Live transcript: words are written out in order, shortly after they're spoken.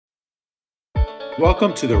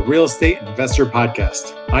Welcome to the Real Estate Investor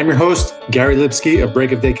Podcast. I'm your host, Gary Lipsky of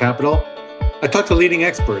Break of Day Capital. I talk to leading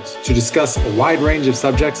experts to discuss a wide range of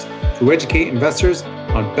subjects to educate investors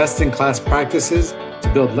on best-in-class practices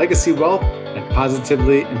to build legacy wealth and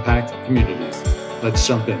positively impact communities. Let's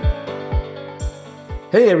jump in.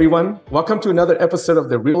 Hey everyone, welcome to another episode of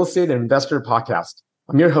the Real Estate Investor Podcast.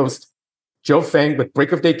 I'm your host, Joe Fang with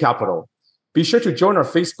Break of Day Capital. Be sure to join our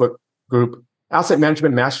Facebook group, Asset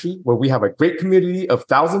Management Mastery, where we have a great community of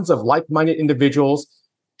thousands of like-minded individuals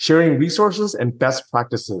sharing resources and best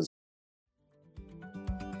practices.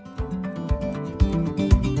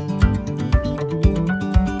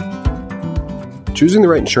 Choosing the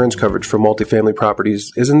right insurance coverage for multifamily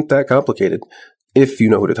properties isn't that complicated if you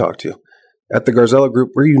know who to talk to. At the Garzella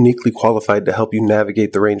Group, we're uniquely qualified to help you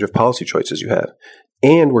navigate the range of policy choices you have,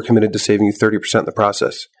 and we're committed to saving you 30% in the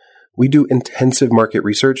process. We do intensive market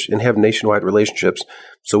research and have nationwide relationships,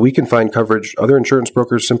 so we can find coverage other insurance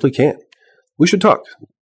brokers simply can't. We should talk.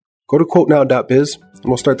 Go to quotenow.biz and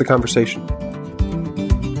we'll start the conversation.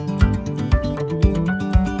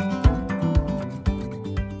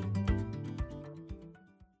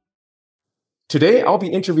 Today, I'll be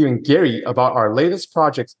interviewing Gary about our latest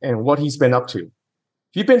projects and what he's been up to.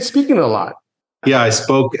 You've been speaking a lot. Yeah, I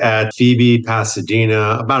spoke at Phoebe,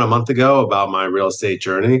 Pasadena about a month ago about my real estate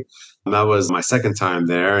journey. That was my second time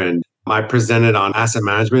there. And I presented on asset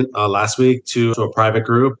management last week to a private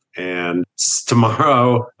group. And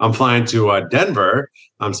tomorrow I'm flying to Denver.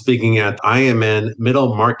 I'm speaking at IMN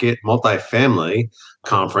Middle Market Multifamily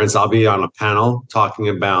Conference. I'll be on a panel talking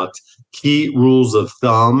about key rules of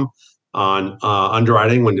thumb on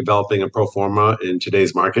underwriting when developing a pro forma in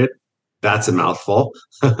today's market. That's a mouthful.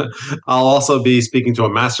 I'll also be speaking to a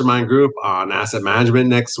mastermind group on asset management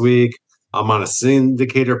next week. I'm on a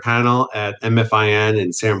syndicator panel at MFIN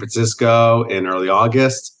in San Francisco in early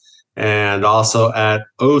August, and also at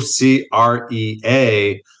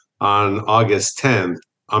OCREA on August 10th.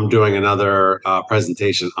 I'm doing another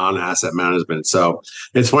presentation on asset management. So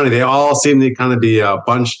it's funny, they all seem to kind of be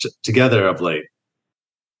bunched together of late.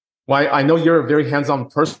 Well, I know you're a very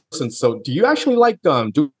hands-on person, so do you actually like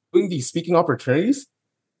doing these speaking opportunities?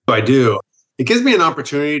 I do. It gives me an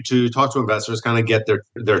opportunity to talk to investors, kind of get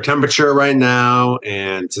their temperature right now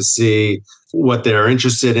and to see what they're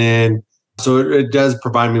interested in. So it does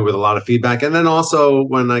provide me with a lot of feedback. And then also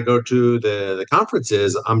when I go to the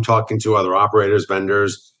conferences, I'm talking to other operators,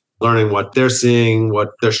 vendors, learning what they're seeing, what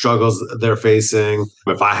their struggles they're facing.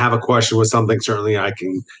 If I have a question with something, certainly I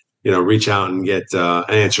can reach out and get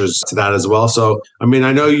answers to that as well. So, I mean,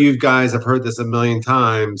 I know you guys have heard this a million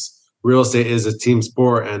times. Real estate is a team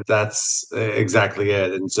sport, and that's exactly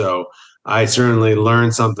it. And so I certainly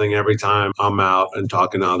learn something every time I'm out and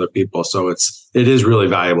talking to other people. So it is really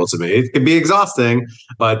valuable to me. It can be exhausting,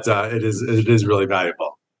 but it is really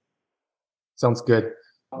valuable. Sounds good.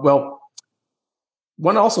 Well, I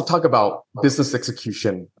want to also talk about business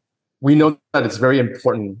execution. We know that it's very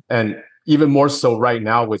important, and even more so right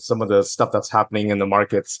now with some of the stuff that's happening in the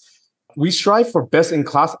markets. We strive for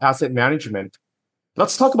best-in-class asset management.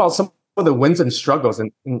 Let's talk about some of the wins and struggles.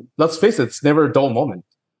 And let's face it, it's never a dull moment.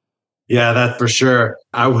 Yeah, that's for sure.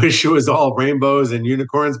 I wish it was all rainbows and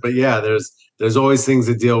unicorns, but yeah, there's always things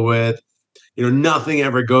to deal with. Nothing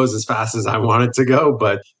ever goes as fast as I want it to go,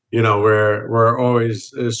 but we're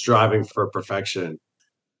always striving for perfection.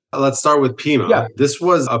 Let's start with Pima. Yeah. This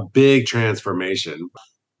was a big transformation.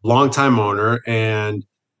 Longtime owner, and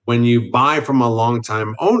when you buy from a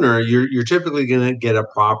longtime owner, you're typically going to get a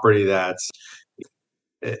property that's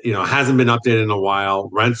hasn't been updated in a while.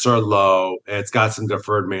 Rents are low. It's got some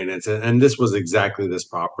deferred maintenance, and this was exactly this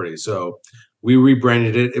property. So we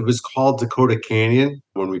rebranded it. It was called Dakota Canyon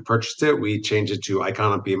when we purchased it. We changed it to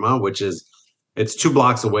Icon of Pima, it's 2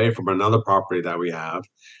 blocks away from another property that we have.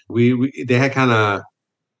 They had kind of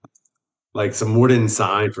like some wooden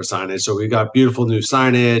sign for signage. So we got beautiful new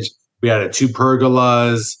signage. We had 2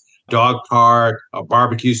 pergolas, dog park, a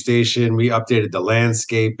barbecue station. We updated the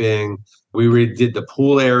landscaping. We redid the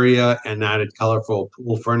pool area and added colorful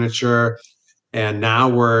pool furniture. And now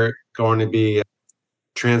we're going to be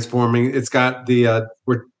transforming. It's got the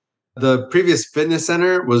previous fitness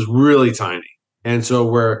center was really tiny. And so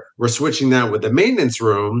we're switching that with the maintenance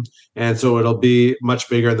room. And so it'll be much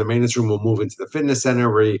bigger. The maintenance room will move into the fitness center.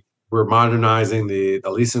 We're modernizing the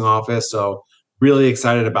leasing office. So really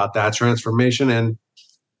excited about that transformation. And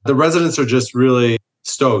the residents are just really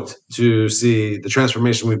stoked to see the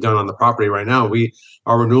transformation we've done on the property right now.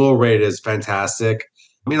 Our renewal rate is fantastic.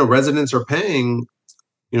 Residents are paying,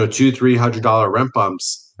 $200-$300 rent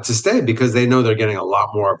bumps to stay because they know they're getting a lot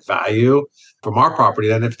more value. from our property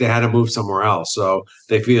than if they had to move somewhere else. So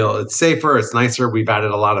they feel it's safer, it's nicer. We've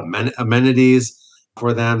added a lot of amenities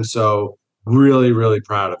for them. So really, really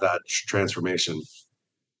proud of that transformation.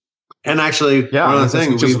 And actually, Yeah, one and other since we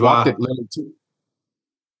thing, just walked it literally too.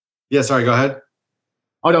 yeah, sorry, go ahead.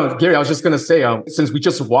 Oh no, Gary, I was just gonna say, since we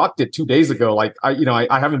just walked it 2 days ago, like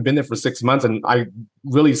I haven't been there for 6 months, and I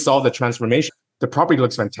really saw the transformation. The property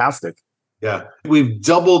looks fantastic. Yeah, we've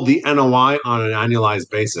doubled the NOI on an annualized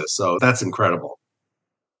basis, so that's incredible.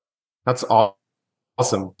 That's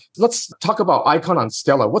awesome. Let's talk about Icon on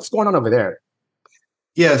Stella. What's going on over there?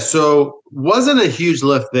 Yeah, so wasn't a huge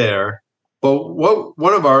lift there, but what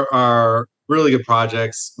one of our really good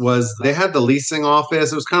projects was they had the leasing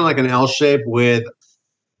office. It was kind of like an L shape with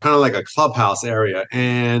kind of like a clubhouse area,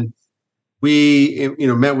 and we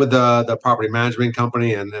met with the property management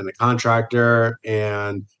company and the contractor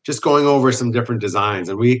and just going over some different designs,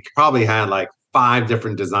 and we probably had like 5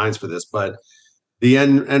 different designs for this, but the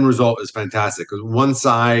end result is fantastic because one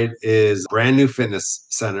side is brand new fitness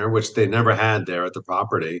center, which they never had there at the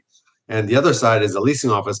property, and the other side is a leasing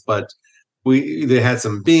office. But they had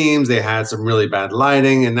some beams, they had some really bad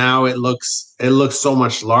lighting, and now it looks so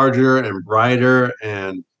much larger and brighter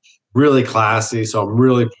and really classy. So I'm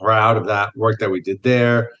really proud of that work that we did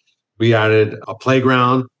there. We added a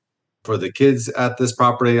playground for the kids at this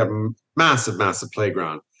property, a massive, massive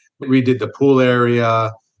playground. We redid the pool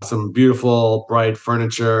area, some beautiful, bright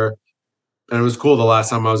furniture. And it was cool the last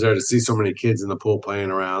time I was there to see so many kids in the pool playing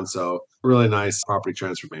around. So, really nice property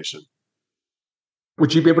transformation.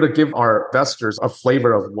 Would you be able to give our investors a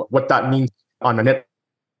flavor of what that means on a net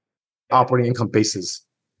operating income basis?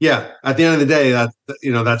 Yeah, at the end of the day,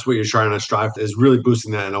 that's what you're trying to strive to is really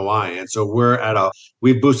boosting that NOI. And so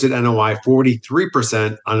we boosted NOI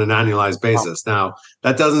 43% on an annualized Wow. basis. Now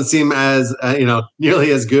that doesn't seem as nearly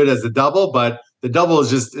as good as the double, but the double is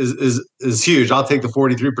just is huge. I'll take the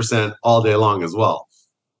 43% all day long as well.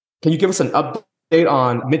 Can you give us an update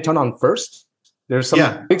on Midtown on First? There's some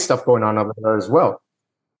Yeah, big stuff going on over there as well.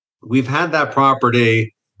 we've had that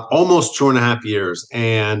property almost 2.5 years,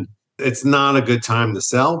 and it's not a good time to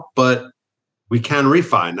sell, but we can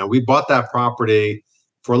refi. Now, we bought that property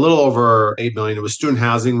for a little over 8 million. It was student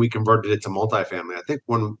housing. We converted it to multifamily. I think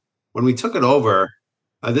when we took it over,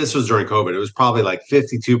 this was during COVID. It was probably like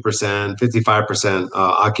 52%, 55%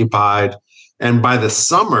 occupied, and by the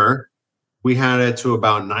summer, we had it to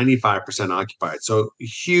about 95% occupied. So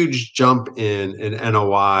huge jump in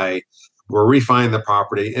NOI. We're refining the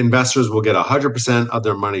property. Investors will get 100% of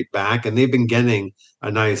their money back, and they've been getting a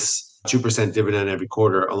nice 2% dividend every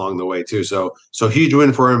quarter along the way too. So huge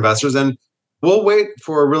win for our investors, and we'll wait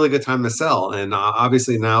for a really good time to sell. And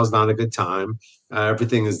obviously now is not a good time.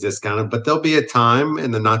 Everything is discounted, but there'll be a time in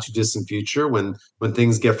the not too distant future when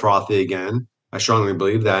things get frothy again. I strongly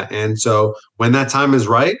believe that, and so when that time is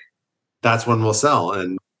right, that's when we'll sell.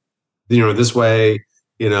 And this way,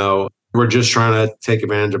 we're just trying to take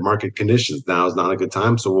advantage of market conditions. Now is not a good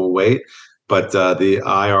time, so we'll wait. But the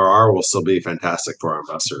IRR will still be fantastic for our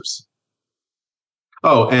investors.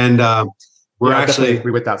 Oh, and we're I definitely actually,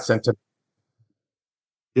 agree with that sentiment.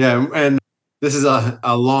 yeah, and this is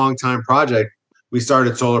a long time project. We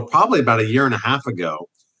started solar probably about a year and a half ago.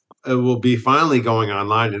 It will be finally going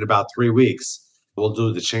online in about 3 weeks. We'll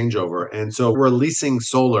do the changeover. And so we're leasing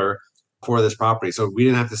solar for this property. So we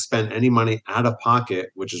didn't have to spend any money out of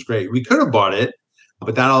pocket, which is great. We could have bought it,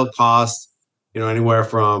 but that'll cost, anywhere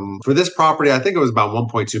from, for this property, I think it was about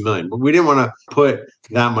 1.2 million, but we didn't want to put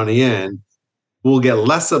that money in. We'll get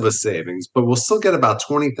less of a savings, but we'll still get about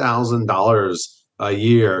 $20,000 a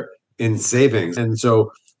year in savings. And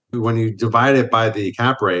so when you divide it by the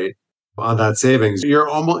cap rate on that savings, you're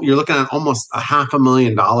looking at almost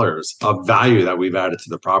 $500,000 of value that we've added to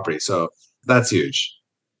the property. So that's huge.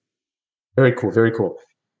 Very cool. Very cool.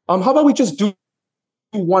 How about we just do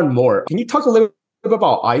one more? Can you talk a little bit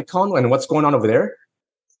about Icon and what's going on over there?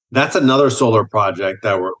 That's another solar project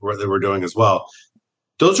that we're doing as well.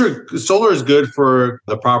 Solar is good for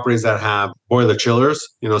the properties that have boiler chillers.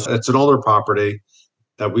 It's an older property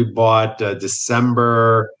that we bought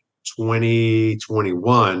December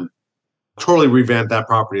 2021. Totally revamped that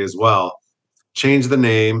property as well. Changed the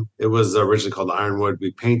name. It was originally called Ironwood.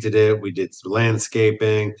 We painted it. We did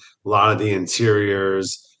landscaping, a lot of the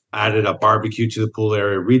interiors, added a barbecue to the pool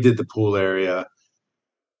area, redid the pool area.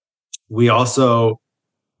 We also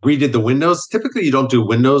redid the windows. Typically, you don't do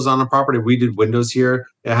windows on a property. We did windows here.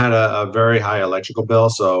 It had a very high electrical bill,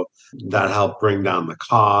 so that helped bring down the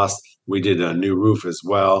cost. We did a new roof as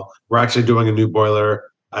well. We're actually doing a new boiler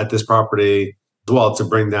at this property as well to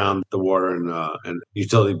bring down the water and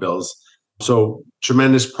utility bills. So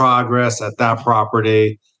tremendous progress at that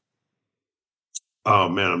property. Oh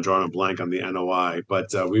man, I'm drawing a blank on the NOI, but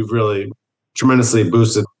we've really tremendously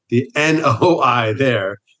boosted the NOI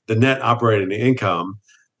there, the net operating income.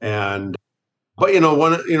 And but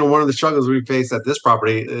one of the struggles we face at this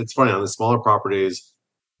property, it's funny, on the smaller properties,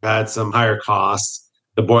 had some higher costs.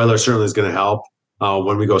 The boiler certainly is going to help.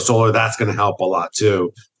 When we go solar, that's going to help a lot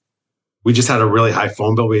too. We just had a really high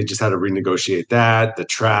phone bill. We just had to renegotiate that. The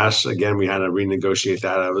trash, again, we had to renegotiate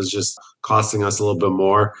that. It was just costing us a little bit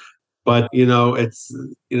more. But it's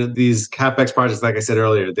these capex projects, like I said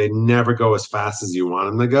earlier, they never go as fast as you want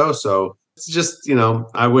them to go. So it's just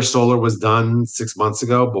I wish solar was done 6 months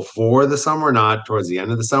ago, before the summer, not towards the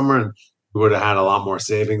end of the summer, and we would have had a lot more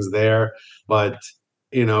savings there. But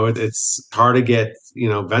it's hard to get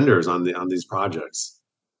vendors on these projects.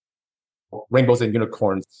 Rainbows and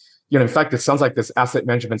unicorns. In fact, it sounds like this asset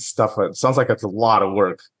management stuff, it sounds like it's a lot of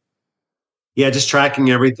work. Yeah, just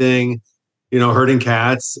tracking everything, herding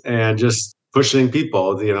cats and just pushing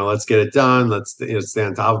people, let's get it done. Let's stay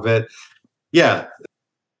on top of it. Yeah,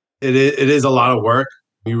 it is a lot of work.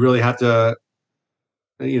 You really have to,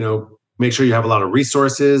 make sure you have a lot of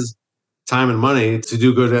resources, time and money to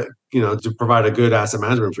do good, to provide a good asset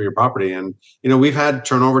management for your property. And, we've had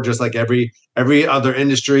turnover just like every other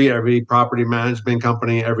industry, every property management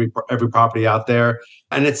company, every property out there.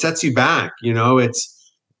 And it sets you back.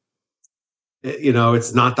 It's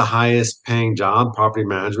not the highest paying job, property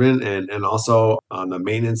management, and also on the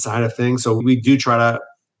maintenance side of things. So we do try to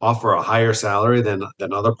offer a higher salary than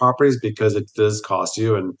other properties, because it does cost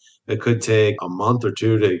you, and it could take a month or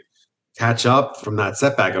two to catch up from that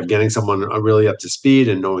setback of getting someone really up to speed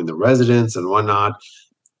and knowing the residents and whatnot.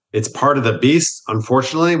 It's part of the beast,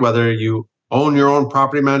 unfortunately, whether you own your own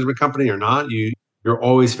property management company or not. You're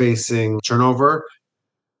always facing turnover.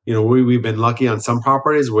 We've been lucky on some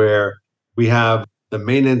properties where we have the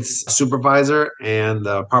maintenance supervisor and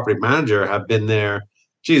the property manager have been there,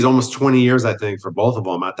 almost 20 years, I think, for both of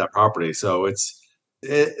them at that property. So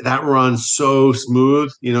that runs so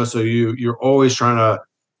smooth, so you're always trying to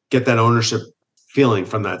get that ownership feeling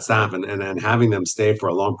from that staff, and having them stay for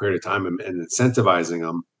a long period of time, and incentivizing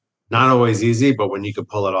them. Not always easy, but when you can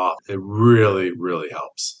pull it off, it really, really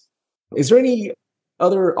helps. Is there any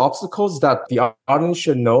other obstacles that the audience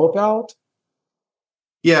should know about?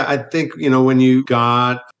 Yeah, I think, when you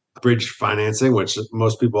got bridge financing, which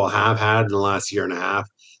most people have had in the last year and a half,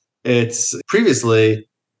 it's previously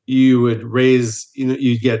you would raise,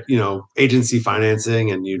 you'd get, agency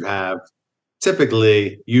financing, and you'd have,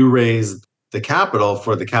 typically you raise the capital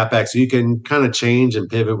for the capex. So you can kind of change and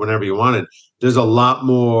pivot whenever you wanted. There's a lot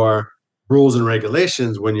more rules and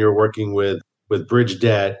regulations when you're working with bridge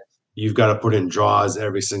debt. You've got to put in draws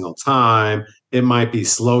every single time. It might be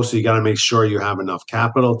slow, so you got to make sure you have enough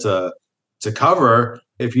capital to cover.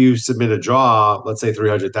 If you submit a draw, let's say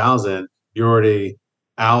 300,000, you're already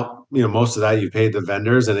out. Most of that you paid the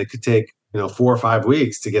vendors, and it could take 4 or 5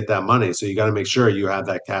 weeks to get that money. So you got to make sure you have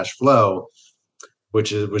that cash flow,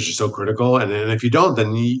 which is so critical. And if you don't,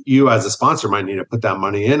 then you as a sponsor might need to put that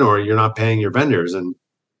money in, or you're not paying your vendors, and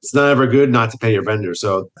it's not ever good not to pay your vendors.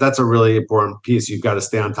 So that's a really important piece. You've got to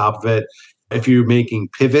stay on top of it. If you're making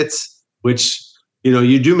pivots, which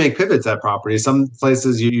you do make pivots at properties. Some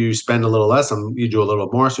places you spend a little less, some you do a little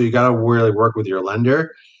more. So you got to really work with your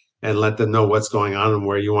lender and let them know what's going on and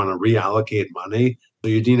where you want to reallocate money. So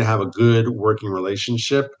you need to have a good working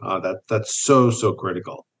relationship. That's so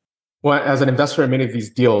critical. Well, as an investor in many of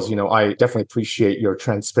these deals, I definitely appreciate your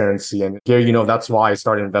transparency. And Gary, that's why I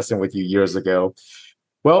started investing with you years ago.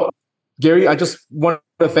 Well, Gary, I just want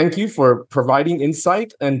to thank you for providing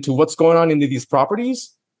insight into what's going on into these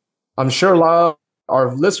properties. I'm sure a lot of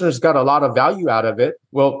our listeners got a lot of value out of it.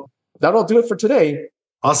 Well, that'll do it for today.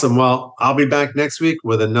 Awesome. Well, I'll be back next week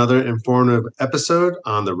with another informative episode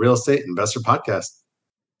on the Real Estate Investor Podcast.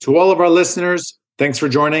 To all of our listeners, thanks for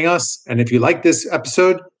joining us. And if you like this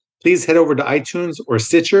episode, please head over to iTunes or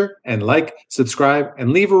Stitcher and subscribe,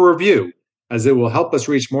 and leave a review, as it will help us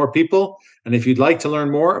reach more people. And if you'd like to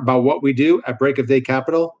learn more about what we do at Break of Day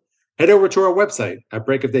Capital, head over to our website at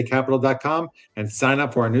breakofdaycapital.com and sign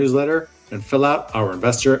up for our newsletter and fill out our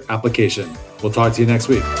investor application. We'll talk to you next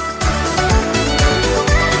week.